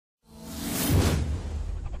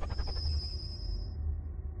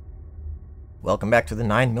Welcome back to the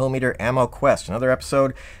 9mm Ammo Quest, another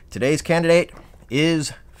episode. Today's candidate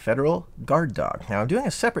is Federal Guard Dog. Now I'm doing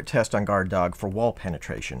a separate test on Guard Dog for wall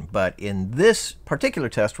penetration, but in this particular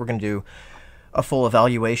test we're going to do a full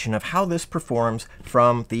evaluation of how this performs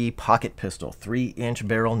from the pocket pistol, 3-inch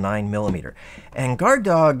barrel 9mm. And Guard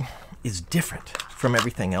Dog is different from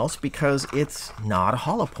everything else because it's not a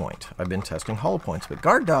hollow point. I've been testing hollow points, but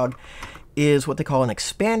Guard Dog is what they call an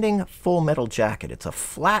expanding full metal jacket. It's a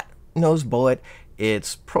flat nose bullet.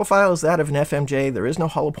 Its profile is that of an FMJ. There is no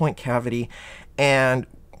hollow point cavity. And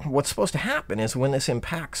what's supposed to happen is when this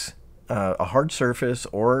impacts a hard surface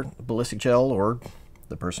or ballistic gel or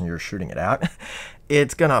the person you're shooting it at,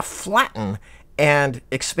 it's going to flatten and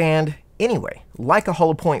expand anyway, like a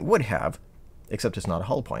hollow point would have, except it's not a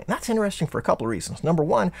hollow point. And that's interesting for a couple of reasons. Number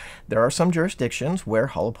one, there are some jurisdictions where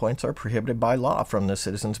hollow points are prohibited by law from the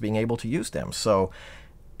citizens being able to use them. So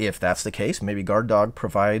if that's the case, maybe Guard Dog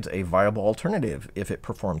provides a viable alternative if it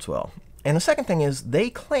performs well. And the second thing is they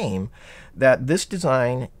claim that this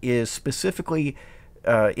design is specifically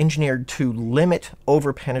engineered to limit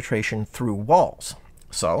over-penetration through walls.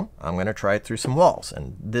 So I'm going to try it through some walls.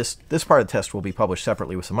 And this part of the test will be published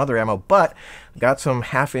separately with some other ammo, but I've got some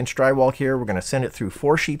 1/2-inch drywall here. We're going to send it through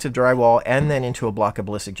 4 sheets of drywall and then into a block of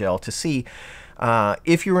ballistic gel to see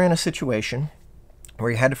if you were in a situation where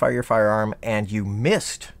you had to fire your firearm and you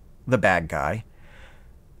missed the bad guy,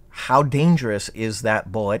 how dangerous is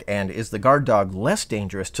that bullet, and is the Guard Dog less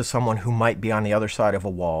dangerous to someone who might be on the other side of a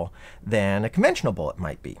wall than a conventional bullet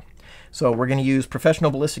might be? So we're going to use professional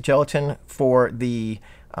ballistic gelatin for the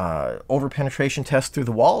over-penetration test through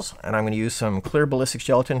the walls, and I'm going to use some clear ballistic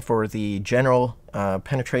gelatin for the general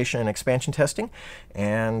penetration and expansion testing,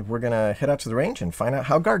 and we're going to head out to the range and find out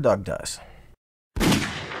how Guard Dog does.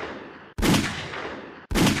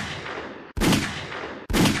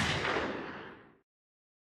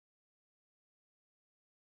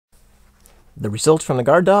 The results from the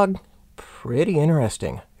Guard Dog, pretty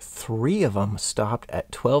interesting. 3 of them stopped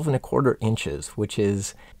at 12¼ inches, which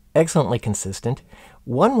is excellently consistent.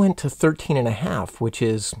 1 went to 13½, which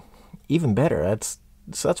is even better. That's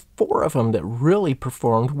 4 of them that really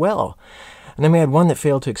performed well. And then we had 1 that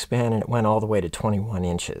failed to expand, and it went all the way to 21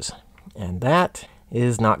 inches. And that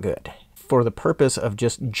is not good. For the purpose of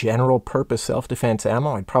just general purpose self-defense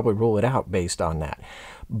ammo, I'd probably rule it out based on that.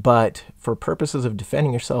 But for purposes of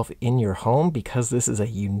defending yourself in your home, because this is a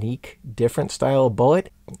unique, different style of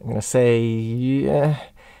bullet, I'm going to say, yeah,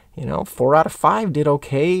 4 out of 5 did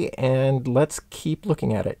okay, and let's keep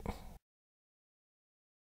looking at it.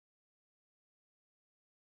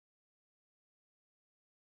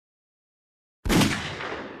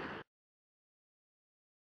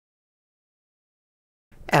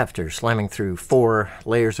 After slamming through 4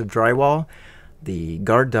 layers of drywall, the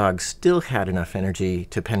Guard Dog still had enough energy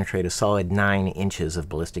to penetrate a solid 9 inches of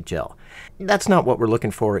ballistic gel. That's not what we're looking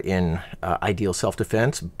for in ideal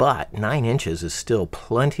self-defense, but 9 inches is still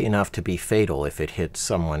plenty enough to be fatal if it hits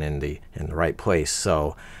someone in the right place.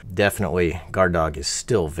 So definitely Guard Dog is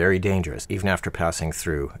still very dangerous, even after passing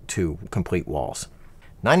through 2 complete walls.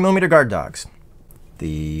 9mm Guard Dogs.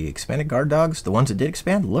 The expanded Guard Dogs, the ones that did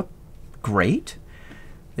expand, look great.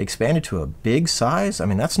 They expanded to a big size. I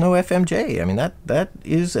mean, that's no FMJ. I mean, that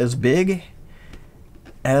is as big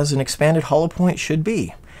as an expanded hollow point should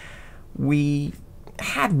be. We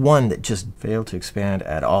had 1 that just failed to expand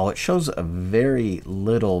at all. It shows a very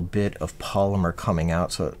little bit of polymer coming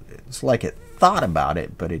out, so it's like it thought about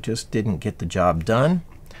it, but it just didn't get the job done,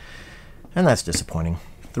 and that's disappointing.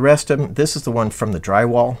 The rest of them, this is the one from the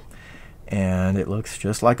drywall, and it looks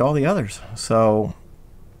just like all the others. So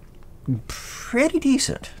pretty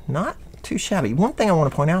decent, not too shabby. One thing I want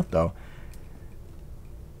to point out though,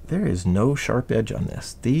 there is no sharp edge on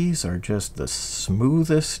this. These are just the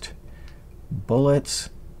smoothest bullets.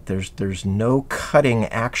 There's no cutting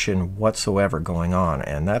action whatsoever going on,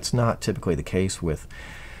 and that's not typically the case with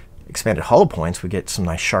expanded hollow points. We get some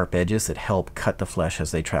nice sharp edges that help cut the flesh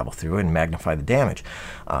as they travel through and magnify the damage.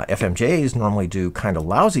 FMJs normally do kind of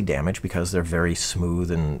lousy damage because they're very smooth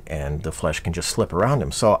and the flesh can just slip around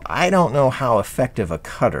them. So I don't know how effective a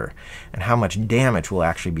cutter and how much damage will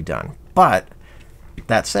actually be done. But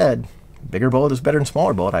that said, bigger bullet is better than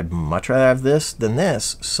smaller bullet. I'd much rather have this than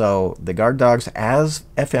this. So the Guard Dogs as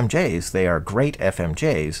FMJs, they are great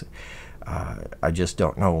FMJs. I just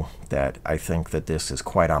don't know that I think that this is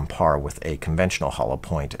quite on par with a conventional hollow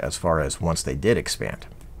point as far as once they did expand.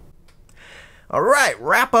 All right,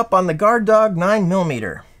 wrap up on the Guard Dog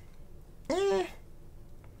 9mm.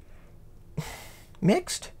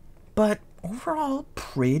 Mixed, but overall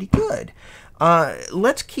pretty good.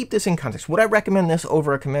 Let's keep this in context. Would I recommend this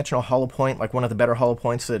over a conventional hollow point, like one of the better hollow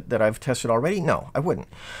points that I've tested already? No, I wouldn't.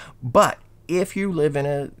 But if you live in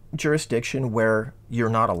a jurisdiction where you're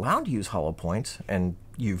not allowed to use hollow points, and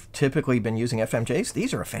you've typically been using FMJs,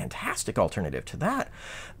 these are a fantastic alternative to that.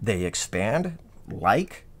 They expand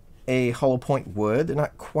like a hollow point would. They're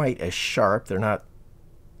not quite as sharp. They're not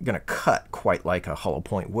going to cut quite like a hollow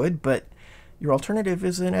point would, but your alternative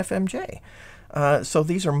is an FMJ. So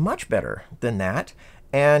these are much better than that.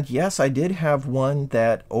 And yes, I did have one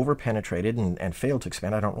that over-penetrated and failed to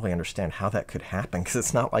expand. I don't really understand how that could happen, because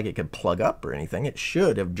it's not like it could plug up or anything. It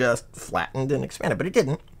should have just flattened and expanded, but it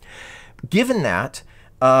didn't. Given that,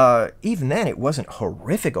 even then, it wasn't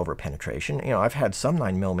horrific over-penetration. You know, I've had some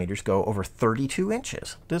 9mm go over 32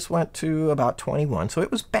 inches. This went to about 21, so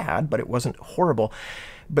it was bad, but it wasn't horrible.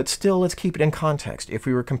 But still, let's keep it in context. If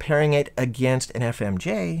we were comparing it against an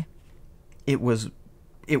FMJ, it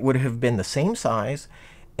would have been the same size,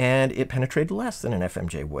 and it penetrated less than an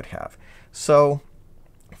FMJ would have. So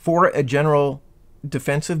for a general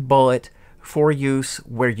defensive bullet for use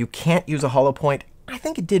where you can't use a hollow point, I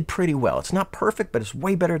think it did pretty well. It's not perfect, but it's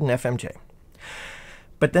way better than FMJ.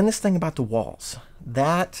 But then this thing about the walls,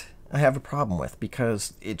 that I have a problem with,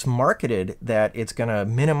 because it's marketed that it's going to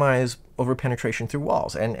minimize over-penetration through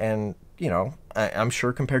walls. And you know, I'm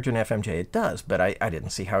sure compared to an FMJ it does, but I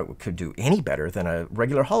didn't see how it could do any better than a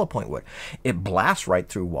regular hollow point would. It blasts right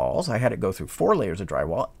through walls. I had it go through 4 layers of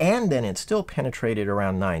drywall, and then it still penetrated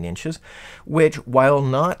around 9 inches, which, while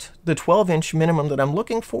not the 12-inch minimum that I'm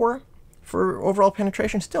looking for overall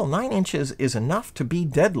penetration, still 9 inches is enough to be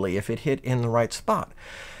deadly if it hit in the right spot.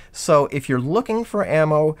 So if you're looking for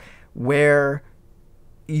ammo where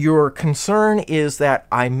your concern is that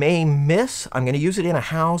I may miss, I'm going to use it in a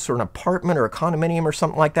house or an apartment or a condominium or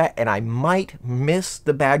something like that, and I might miss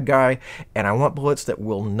the bad guy, and I want bullets that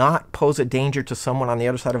will not pose a danger to someone on the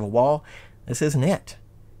other side of a wall, this isn't it.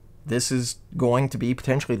 This is going to be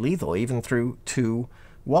potentially lethal, even through 2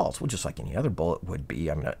 walls. Well, just like any other bullet would be.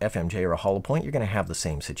 I mean, an FMJ or a hollow point, you're going to have the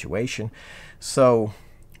same situation. So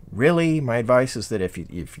really, my advice is that if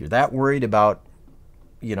you're that worried about,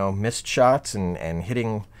 you know, missed shots and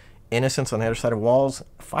hitting innocents on the other side of walls,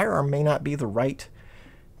 a firearm may not be the right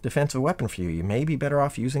defensive weapon for you. You may be better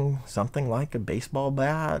off using something like a baseball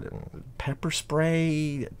bat, and pepper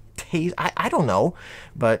spray, tase. I don't know,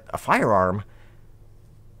 but a firearm,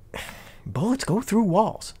 bullets go through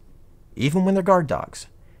walls, even when they're guard dogs.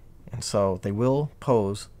 And so they will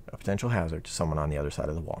pose a potential hazard to someone on the other side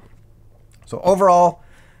of the wall. So overall,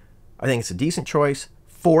 I think it's a decent choice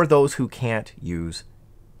for those who can't use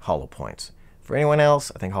hollow points. For anyone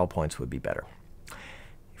else, I think hollow points would be better.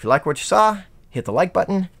 If you like what you saw, hit the like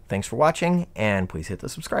button. Thanks for watching, and please hit the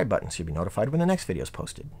subscribe button so you'll be notified when the next video is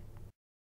posted.